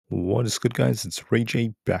What is good, guys? It's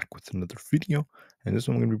Rey-Jay back with another video, and this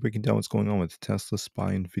one I'm going to be breaking down what's going on with Tesla,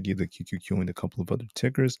 SPY, Nvda, the QQQ, and a couple of other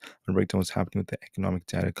tickers. I'm going to break down what's happening with the economic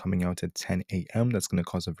data coming out at 10 a.m. That's going to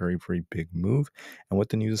cause a very, very big move, and what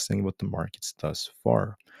the news is saying about the markets thus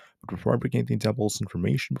far. But before I break anything down, all this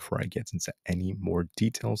information, before I get into any more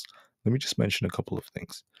details, let me just mention a couple of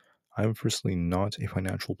things. I'm firstly not a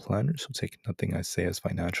financial planner, so take nothing I say as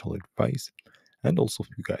financial advice. And also, if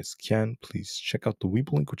you guys can, please check out the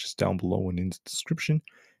Webull link, which is down below and in the description.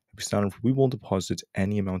 If you sign up for Webull and deposit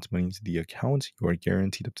any amount of money into the account, you are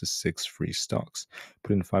guaranteed up to 6 free stocks.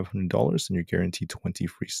 Put in $500 and you're guaranteed 20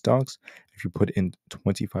 free stocks. If you put in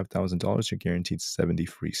 $25,000, you're guaranteed 70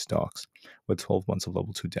 free stocks with 12 months of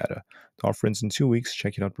level 2 data. The offer ends in 2 weeks.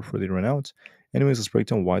 Check it out before they run out. Anyways, let's break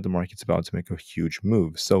down why the market's about to make a huge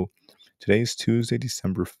move. So today is Tuesday,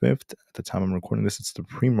 December 5th. At the time I'm recording this, it's the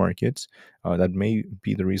pre-market. That may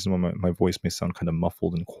be the reason why my voice may sound kind of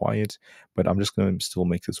muffled and quiet, but I'm just going to still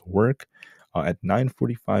make this work. At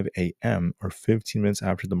 9:45 a.m. or 15 minutes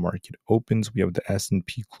after the market opens, we have the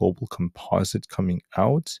S&P Global Composite coming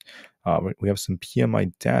out. We have some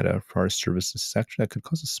PMI data for our services sector that could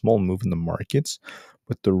cause a small move in the markets,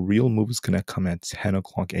 but the real move is going to come at 10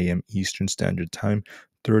 o'clock a.m. Eastern Standard Time,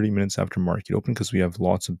 30 minutes after market open, because we have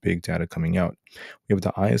lots of big data coming out. We have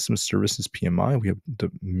the ISM Services PMI. We have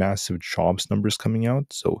the massive jobs numbers coming out.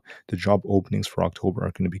 So the job openings for October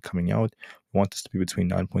are going to be coming out. We want this to be between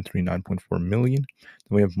 9.3 and 9.4 million.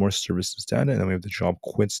 Then we have more services data, and then we have the job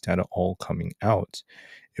quits data all coming out.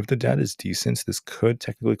 If the data is decent, this could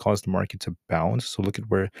technically cause the market to bounce. So look at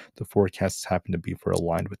where the forecasts happen to be for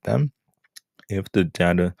aligned with them. If the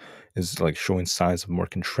data is like showing signs of more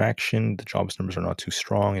contraction, the jobs numbers are not too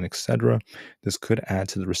strong, and etc., this could add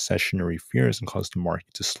to the recessionary fears and cause the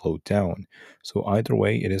market to slow down. So either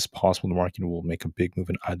way, it is possible the market will make a big move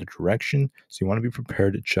in either direction. So you want to be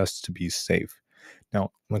prepared just to be safe.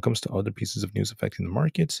 Now, when it comes to other pieces of news affecting the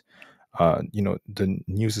markets, the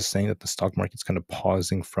news is saying that the stock market's kind of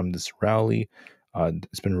pausing from this rally.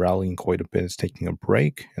 It's been rallying quite a bit. It's taking a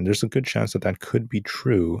break, and there's a good chance that that could be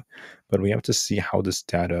true, but we have to see how this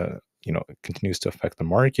data, continues to affect the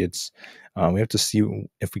markets. We have to see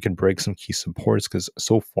if we can break some key supports, because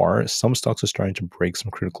so far some stocks are starting to break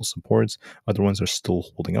some critical supports. Other ones are still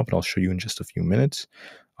holding up, and I'll show you in just a few minutes.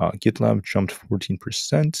 GitLab jumped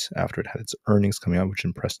 14% after it had its earnings coming out, which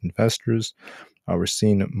impressed investors. We're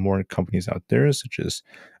seeing more companies out there, such as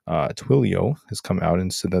Twilio has come out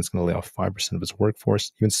and said that's going to lay off 5% of its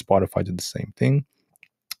workforce. Even Spotify did the same thing.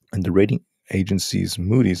 And the rating agencies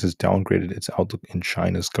Moody's has downgraded its outlook in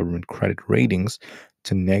China's government credit ratings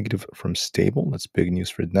to negative from stable. That's big news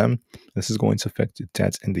for them. This is going to affect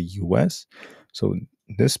debts in the US. So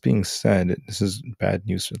this being said, this is bad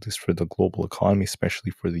news, at least for the global economy,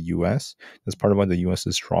 especially for the US. That's part of why the US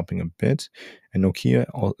is dropping a bit. And Nokia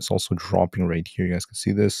is also dropping right here. You guys can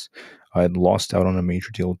see this. It lost out on a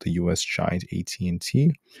major deal with the US giant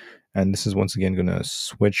AT&T. And this is once again going to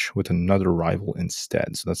switch with another rival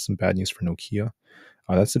instead. So that's some bad news for Nokia.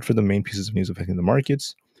 That's it for the main pieces of news affecting the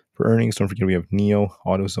markets. For earnings, don't forget we have NEO,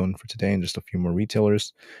 AutoZone for today, and just a few more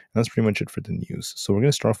retailers. And that's pretty much it for the news. So we're going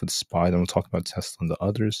to start off with SPY, then we'll talk about Tesla and the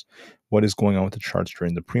others. What is going on with the charts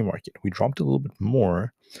during the pre-market? We dropped a little bit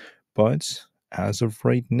more, but as of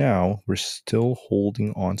right now, we're still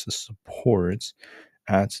holding on to support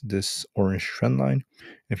at this orange trend line.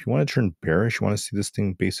 If you want to turn bearish, you want to see this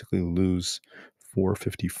thing basically lose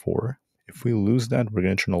 454. If we lose that, we're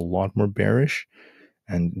going to turn a lot more bearish,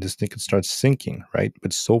 and this thing could start sinking, right?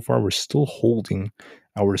 But so far, we're still holding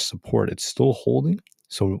our support. It's still holding,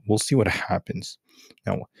 so we'll see what happens.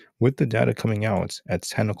 Now, with the data coming out at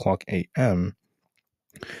 10 o'clock a.m.,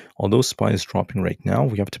 although SPY is dropping right now,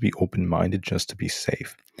 we have to be open-minded just to be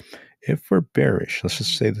safe. If we're bearish, let's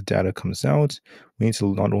just say the data comes out, we need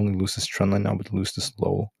to not only lose this trend line now, but lose this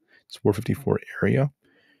low, this 454 area.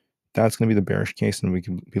 That's going to be the bearish case, and we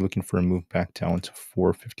could be looking for a move back down to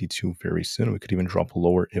 452 very soon. We could even drop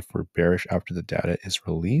lower if we're bearish after the data is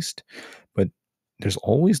released. But there's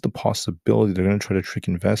always the possibility they're going to try to trick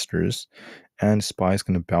investors, and SPY is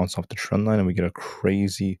going to bounce off the trend line, and we get a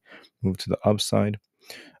crazy move to the upside.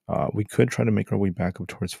 We could try to make our way back up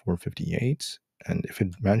towards 458. And if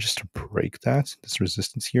it manages to break this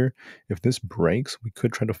resistance here, if this breaks, we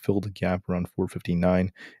could try to fill the gap around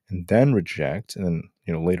 459 and then reject. And then,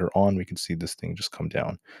 later on, we could see this thing just come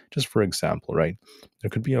down. Just for example, right? There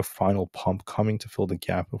could be a final pump coming to fill the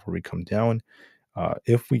gap before we come down.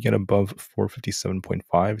 If we get above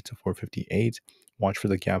 457.5 to 458, watch for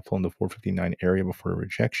the gap fill in the 459 area before a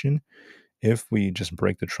rejection. If we just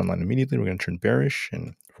break the trend line immediately, we're going to turn bearish,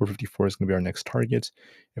 and 454 is going to be our next target.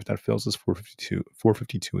 If that fails us, 452.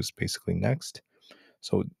 452 is basically next.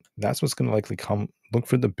 So that's what's going to likely come. Look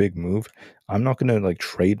for the big move. I'm not going to like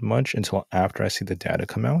trade much until after I see the data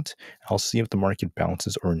come out. I'll see if the market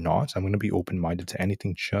bounces or not. I'm going to be open-minded to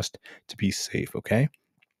anything just to be safe, okay?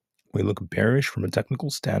 We look bearish from a technical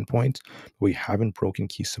standpoint, but we haven't broken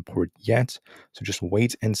key support yet. So just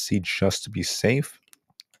wait and see just to be safe.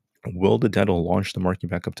 Will the data launch the market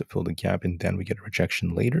back up to fill the gap and then we get a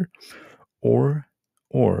rejection later? Or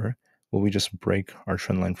will we just break our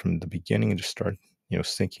trend line from the beginning and just start,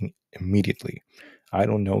 sinking immediately? I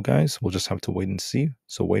don't know, guys. We'll just have to wait and see.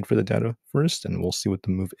 So wait for the data first and we'll see what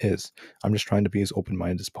the move is. I'm just trying to be as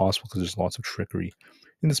open-minded as possible because there's lots of trickery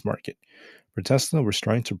in this market. For Tesla, we're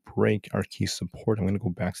starting to break our key support. I'm going to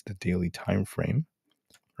go back to the daily time frame,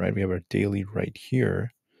 right? We have our daily right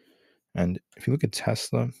here. And if you look at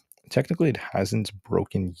Tesla, technically it hasn't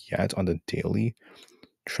broken yet on the daily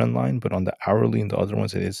trend line, but on the hourly and the other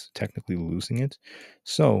ones, it is technically losing it.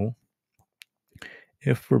 So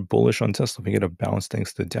if we're bullish on Tesla, if we get a bounce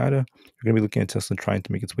thanks to the data, you're going to be looking at Tesla trying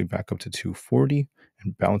to make its way back up to 240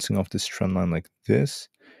 and bouncing off this trend line like this.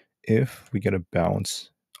 If we get a bounce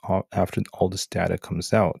after all this data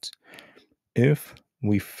comes out, if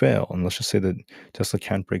we fail, and let's just say that Tesla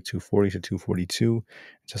can't break 240 to 242,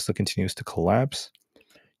 Tesla continues to collapse,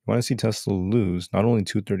 you want to see Tesla lose not only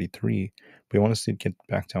 233, but you want to see it get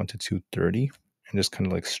back down to 230 and just kind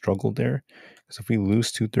of like struggle there. Because if we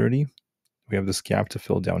lose 230, we have this gap to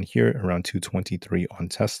fill down here around 223 on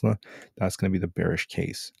Tesla. That's going to be the bearish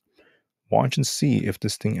case. Watch and see if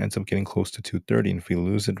this thing ends up getting close to 230. And if we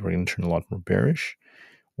lose it, we're going to turn a lot more bearish.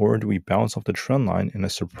 Or do we bounce off the trend line in a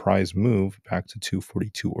surprise move back to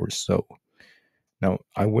 242 or so? Now,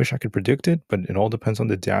 I wish I could predict it, but it all depends on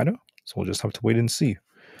the data. So we'll just have to wait and see.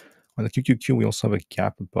 On the QQQ, we also have a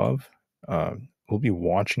gap above. We'll be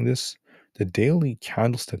watching this. The daily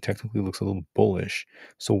candlestick technically looks a little bullish.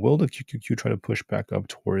 So will the QQQ try to push back up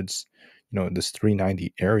towards, this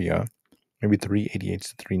 390 area, maybe 388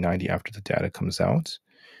 to 390 after the data comes out,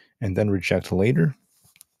 and then reject later?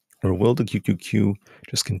 Or will the QQQ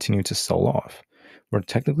just continue to sell off? We're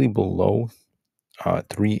technically below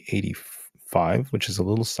 385, which is a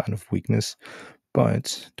little sign of weakness.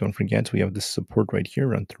 But don't forget, we have this support right here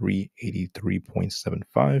around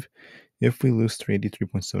 383.75. If we lose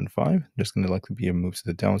 383.75, there's going to likely be a move to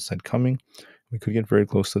the downside coming. We could get very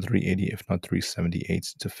close to 380, if not 378,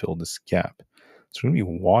 to fill this gap. So we're going to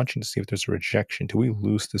be watching to see if there's a rejection. Do we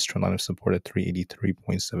lose this trend line of support at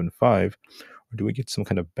 383.75? Or do we get some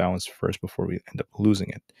kind of bounce first before we end up losing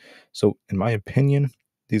it? So in my opinion,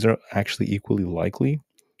 these are actually equally likely.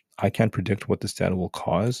 I can't predict what this data will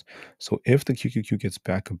cause. So if the QQQ gets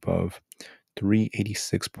back above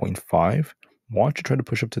 386.5, watch it try to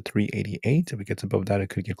push up to 388. If it gets above that, it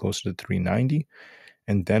could get closer to 390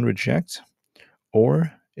 and then reject.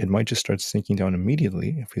 Or it might just start sinking down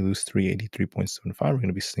immediately. If we lose 383.75, we're going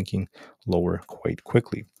to be sinking lower quite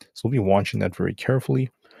quickly. So we'll be watching that very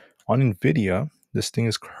carefully. On Nvda, this thing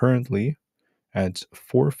is currently at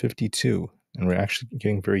 452. And we're actually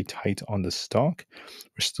getting very tight on the stock.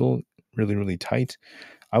 We're still really, really tight.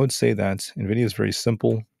 I would say that Nvidia is very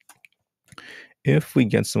simple. If we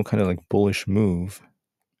get some kind of like bullish move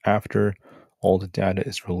after all the data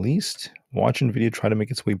is released, watch Nvidia try to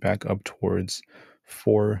make its way back up towards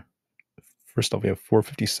first off, we have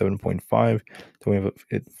 457.5. Then we have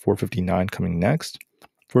 459 coming next.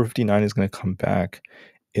 459 is going to come back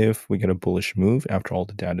if we get a bullish move after all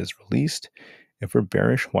the data is released. If we're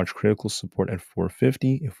bearish, watch critical support at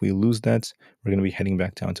 450. If we lose that, we're going to be heading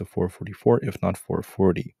back down to 444, if not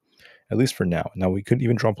 440, at least for now. Now, we could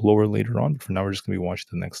even drop lower later on, but for now, we're just going to be watching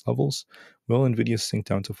the next levels. Will Nvidia sink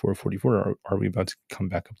down to 444, or are we about to come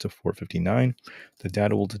back up to 459? The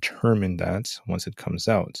data will determine that once it comes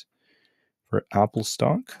out. For Aapl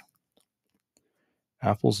stock,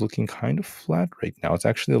 Apple's looking kind of flat right now. It's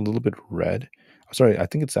actually a little bit red. Sorry, I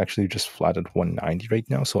think it's actually just flat at 190 right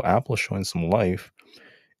now. So Aapl showing some life.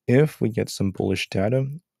 If we get some bullish data,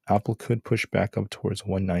 Aapl could push back up towards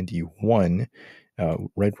 191,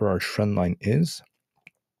 right where our trend line is.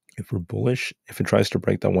 If we're bullish, if it tries to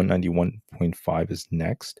break that 191.5 is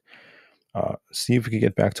next. See if we could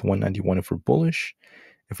get back to 191 if we're bullish.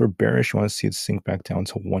 If we're bearish, you want to see it sink back down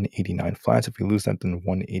to 189 flats. If we lose that, then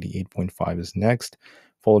 188.5 is next,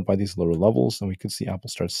 followed by these lower levels. And we could see Aapl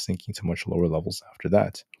start sinking to much lower levels after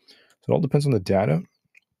that. So it all depends on the data.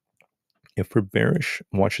 If we're bearish,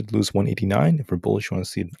 watch it lose 189. If we're bullish, you want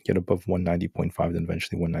to see it get above 190.5, then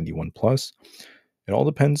eventually 191 plus. It all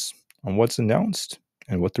depends on what's announced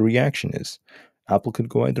and what the reaction is. Aapl could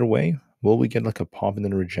go either way, Will we get like a pop and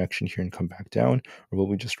then a rejection here and come back down, or will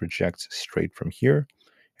we just reject straight from here?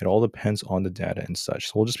 It all depends on the data and such.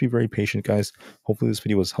 So we'll just be very patient, guys. Hopefully this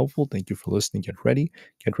video was helpful. Thank you for listening. Get ready.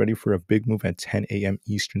 Get ready for a big move at 10 a.m.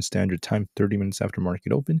 Eastern Standard Time, 30 minutes after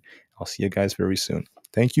market open. I'll see you guys very soon.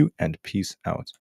 Thank you and peace out.